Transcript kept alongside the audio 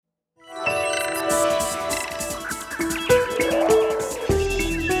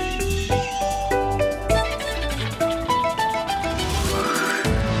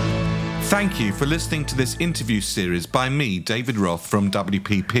Thank you for listening to this interview series by me, David Roth from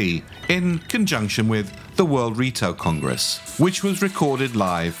WPP, in conjunction with the World Retail Congress, which was recorded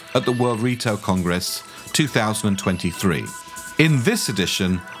live at the World Retail Congress 2023. In this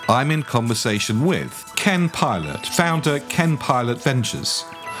edition, I'm in conversation with Ken Pilot, founder Ken Pilot Ventures,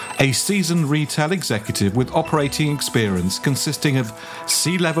 a seasoned retail executive with operating experience consisting of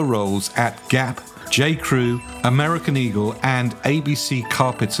C-level roles at Gap, J.Crew, American Eagle and ABC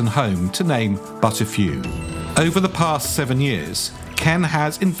Carpets and Home, to name but a few. Over the past 7 years, Ken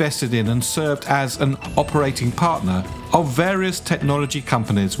has invested in and served as an operating partner of various technology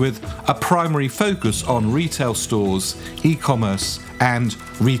companies with a primary focus on retail stores, e-commerce and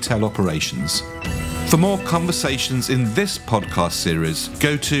retail operations. For more conversations in this podcast series,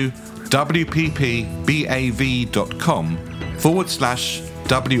 go to wppbav.com/WRC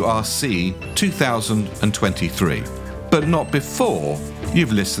 2023, but not before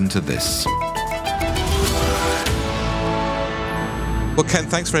you've listened to this. Well, Ken,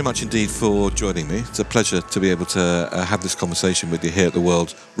 thanks very much indeed for joining me. It's a pleasure to be able to have this conversation with you here at the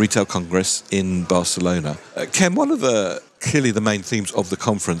World Retail Congress in Barcelona. Ken, one of the clearly the main themes of the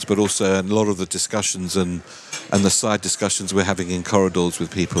conference, but also a lot of the discussions and the side discussions we're having in corridors with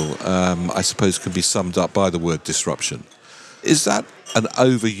people, I suppose can be summed up by the word disruption. Is that an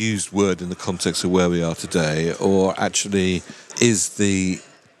overused word in the context of where we are today, or actually is the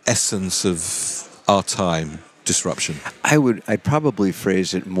essence of our time disruption? I'd probably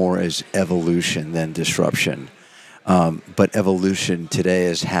phrase it more as evolution than disruption. But evolution today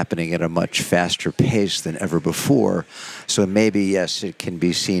is happening at a much faster pace than ever before. So maybe, yes, it can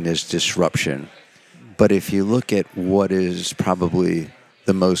be seen as disruption. But if you look at what is probably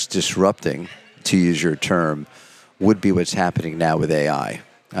the most disrupting, to use your term, would be what's happening now with AI,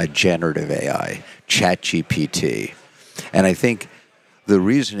 generative AI, ChatGPT. And I think the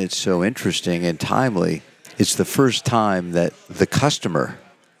reason it's so interesting and timely, it's the first time that the customer,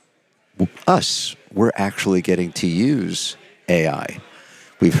 us, we're actually getting to use AI.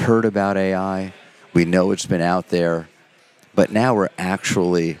 We've heard about AI. We know it's been out there. But now we're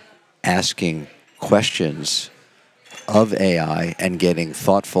actually asking questions of AI and getting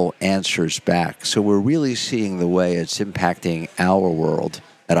thoughtful answers back. So we're really seeing the way it's impacting our world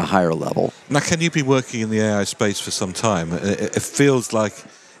at a higher level. Now, Ken, you've been working in the AI space for some time. It feels like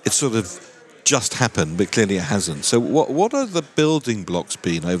it's sort of just happened, but clearly it hasn't. So what are the building blocks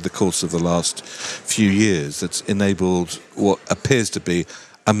been over the course of the last few years that's enabled what appears to be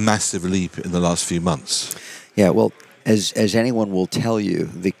a massive leap in the last few months? Yeah, well, as anyone will tell you,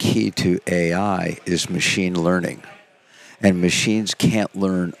 the key to AI is machine learning. And machines can't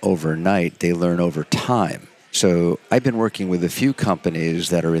learn overnight, they learn over time. So I've been working with a few companies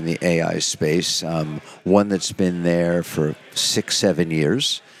that are in the AI space, one that's been there for 6-7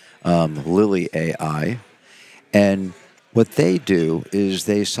 years, Lily AI. And what they do is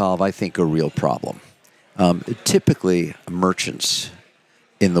they solve, I think, a real problem. Typically, merchants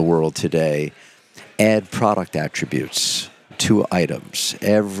in the world today add product attributes to items.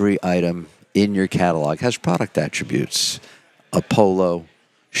 Every item in your catalog has product attributes. A polo,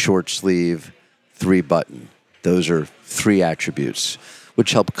 short sleeve, 3-button. Those are 3 attributes,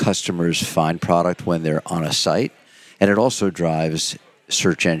 which help customers find product when they're on a site. And it also drives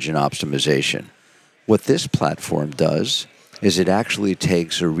search engine optimization. What this platform does is it actually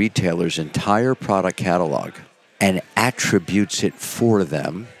takes a retailer's entire product catalog and attributes it for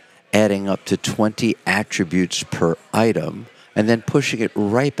them, adding up to 20 attributes per item, and then pushing it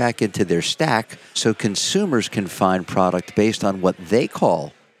right back into their stack so consumers can find product based on what they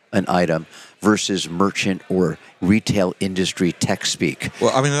call an item versus merchant or retail industry tech speak.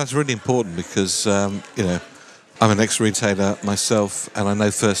 Well, I mean, that's really important because, I'm an ex-retailer myself, and I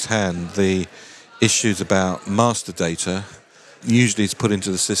know firsthand the issues about master data. Usually it's put into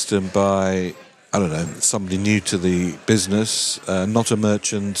the system by, somebody new to the business, not a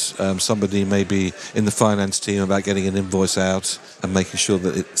merchant, somebody maybe in the finance team about getting an invoice out and making sure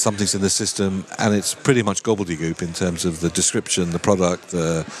that something's in the system, and it's pretty much gobbledygook in terms of the description, the product.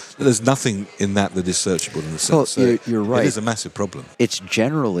 There's nothing in that is searchable in the sense. Well, you're right. It is a massive problem. It's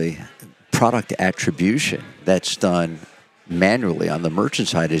generally product attribution that's done manually on the merchant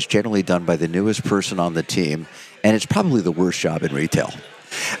side is generally done by the newest person on the team, and it's probably the worst job in retail.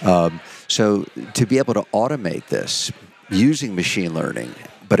 So to be able to automate this using machine learning,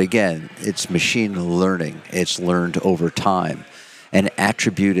 but again, it's machine learning. It's learned over time. And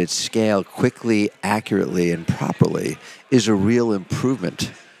attribute at scale quickly, accurately, and properly is a real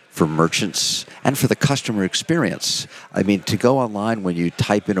improvement for merchants, and for the customer experience. I mean, to go online when you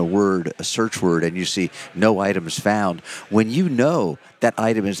type in a search word, and you see no items found, when you know that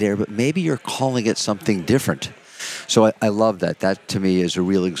item is there, but maybe you're calling it something different. So I love that. That, to me, is a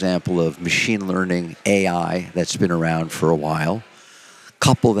real example of machine learning AI that's been around for a while.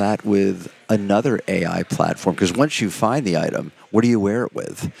 Couple that with another AI platform, because once you find the item, what do you wear it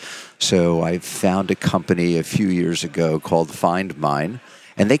with? So I found a company a few years ago called Find Mine,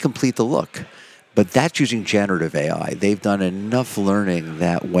 and they complete the look. But that's using generative AI. They've done enough learning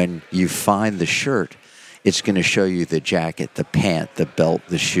that when you find the shirt, it's going to show you the jacket, the pant, the belt,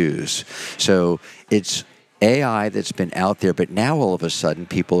 the shoes. So it's AI that's been out there, but now all of a sudden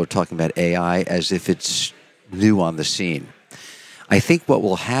people are talking about AI as if it's new on the scene. I think what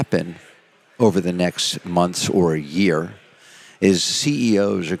will happen over the next months or a year is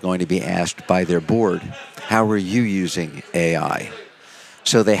CEOs are going to be asked by their board, how are you using AI?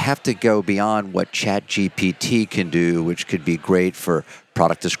 So they have to go beyond what ChatGPT can do, which could be great for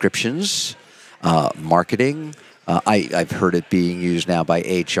product descriptions, marketing. I've heard it being used now by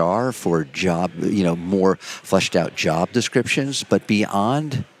HR for job, more fleshed out job descriptions. But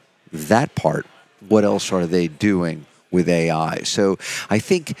beyond that part, what else are they doing with AI? So I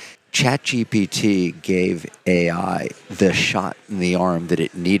think ChatGPT gave AI the shot in the arm that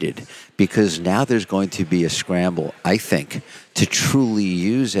it needed, because now there's going to be a scramble, I think, to truly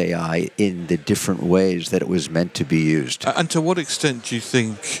use AI in the different ways that it was meant to be used. And to what extent do you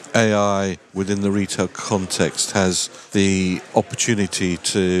think AI within the retail context has the opportunity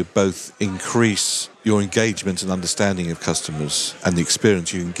to both increase your engagement and understanding of customers and the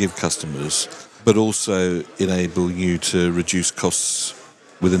experience you can give customers, but also enable you to reduce costs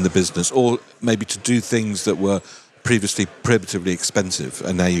within the business, or maybe to do things that were previously prohibitively expensive,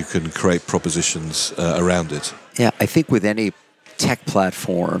 and now you can create propositions around it? Yeah, I think with any tech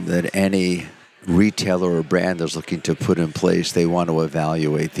platform that any retailer or brand is looking to put in place, they want to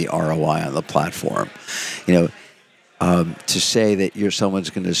evaluate the ROI on the platform. To say that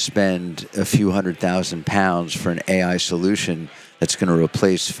someone's going to spend a few £100,000 for an AI solution that's going to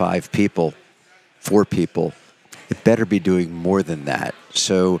replace 5 people, 4 people, it better be doing more than that.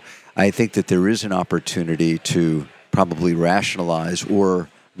 So I think that there is an opportunity to probably rationalize or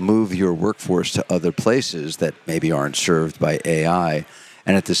move your workforce to other places that maybe aren't served by AI,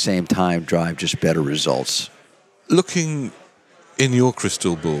 and at the same time drive just better results. Looking in your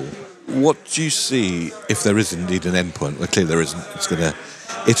crystal ball, what do you see, if there is indeed an endpoint? Well, clearly there isn't. It's going to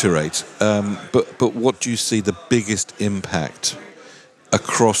iterate. But what do you see the biggest impact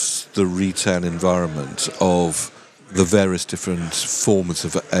across the retail environment of the various different forms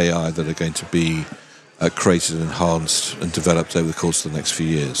of AI that are going to be created, enhanced, and developed over the course of the next few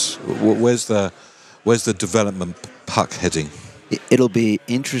years? Where's the development puck heading? It'll be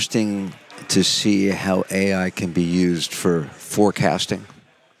interesting to see how AI can be used for forecasting,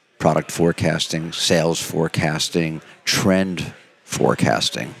 product forecasting, sales forecasting, trend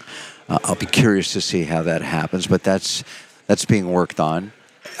forecasting. I'll be curious to see how that happens, but that's being worked on.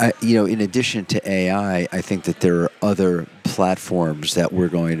 In addition to AI, I think that there are other platforms that we're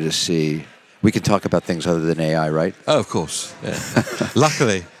going to see. We can talk about things other than AI, right? Oh, of course. Yeah.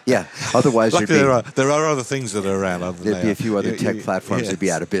 Luckily. Yeah. Otherwise, there are other things that are around other than AI. There'd be a few other tech platforms that'd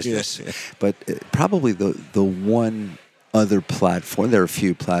be out of business. Yes. But probably the one other platform, there are a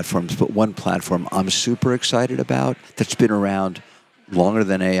few platforms, but one platform I'm super excited about that's been around longer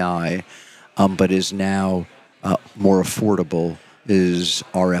than AI, but is now more affordable, is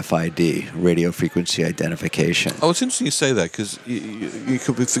RFID, radio frequency identification. Oh, it's interesting you say that, because you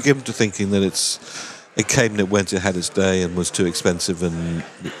could be forgiven for thinking that it came and it went, it had its day and was too expensive and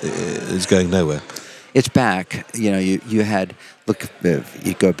is going nowhere. It's back. You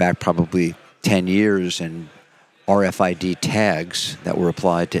go back probably 10 years, and RFID tags that were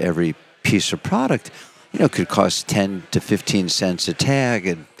applied to every piece of product, could cost 10 to 15 cents a tag,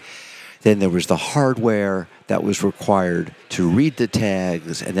 and then there was the hardware that was required to read the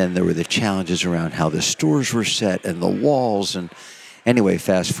tags, and then there were the challenges around how the stores were set and the walls. And anyway,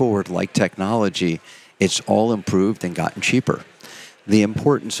 fast forward, like technology, it's all improved and gotten cheaper. The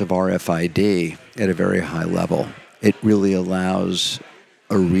importance of RFID at a very high level, it really allows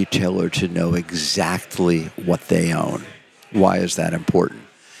a retailer to know exactly what they own. Why is that important?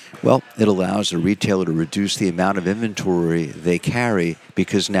 Well, it allows a retailer to reduce the amount of inventory they carry,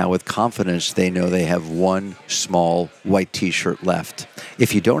 because now with confidence they know they have one small white T-shirt left.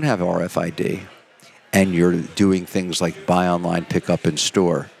 If you don't have RFID and you're doing things like buy online, pick up in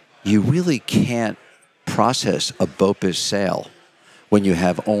store, you really can't process a BOPIS sale when you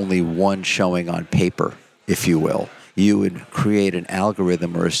have only one showing on paper, if you will. you would create an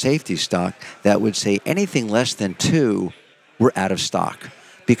algorithm or a safety stock that would say anything less than 2, we're out of stock.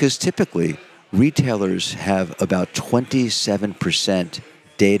 Because typically, retailers have about 27%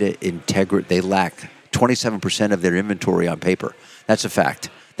 data integrity. They lack 27% of their inventory on paper. That's a fact.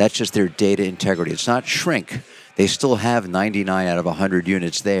 That's just their data integrity. It's not shrink. They still have 99 out of 100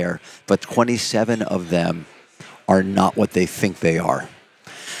 units there, but 27 of them are not what they think they are.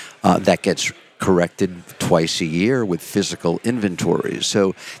 That gets corrected twice a year with physical inventories.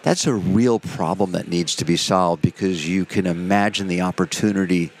 So that's a real problem that needs to be solved, because you can imagine the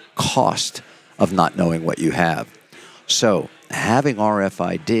opportunity cost of not knowing what you have. So having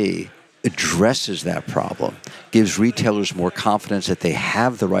RFID addresses that problem, gives retailers more confidence that they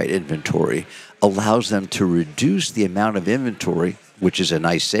have the right inventory, allows them to reduce the amount of inventory, which is a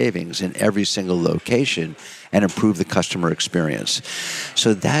nice savings, in every single location, and improve the customer experience.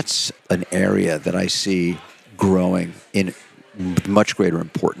 So that's an area that I see growing in much greater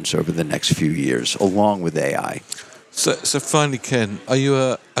importance over the next few years, along with AI. So finally, Ken, are you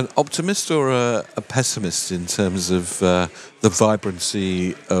an optimist or a pessimist in terms of the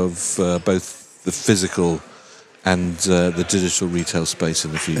vibrancy of both the physical and the digital retail space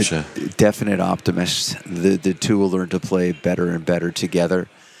in the future? A definite optimist. The two will learn to play better and better together.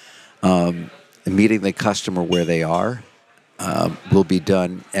 Meeting the customer where they are will be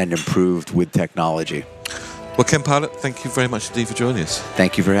done and improved with technology. Well, Ken Pilot, thank you very much indeed for joining us.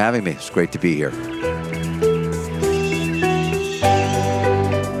 Thank you for having me. It's great to be here.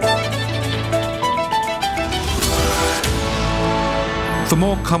 For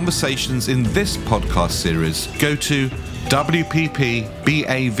more conversations in this podcast series, go to wppbav.com/WRC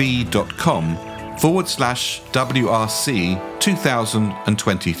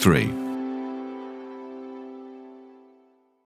 2023.